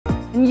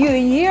New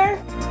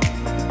year,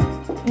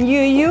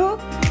 new you,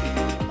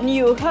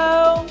 new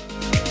home.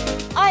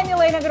 I'm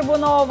Elena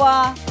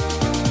Gorbunova.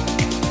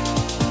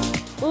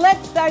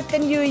 Let's start the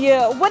new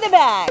year with a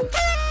bang.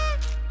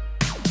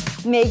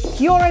 Make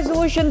your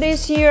resolution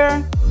this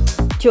year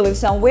to live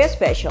somewhere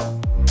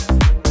special.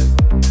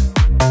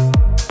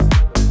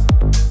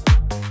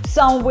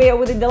 Somewhere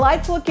with a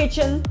delightful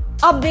kitchen,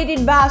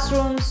 updated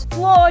bathrooms,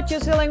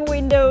 floor-to-ceiling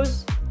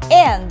windows,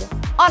 and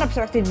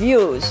unobstructed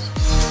views.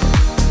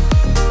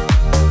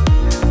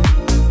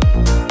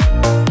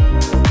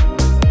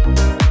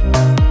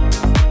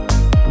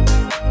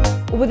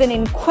 With an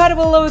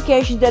incredible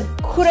location that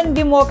couldn't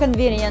be more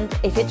convenient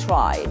if you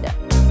tried.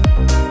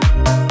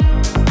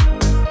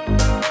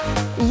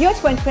 Your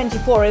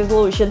 2024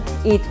 resolution: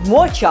 eat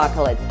more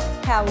chocolate,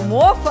 have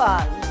more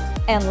fun,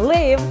 and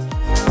live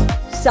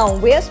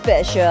somewhere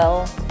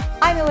special.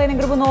 I'm Elena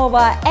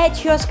Gorbunova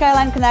at your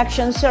Skyline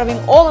Connection, serving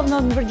all of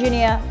Northern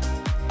Virginia,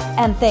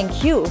 and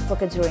thank you for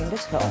considering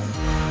this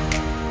home.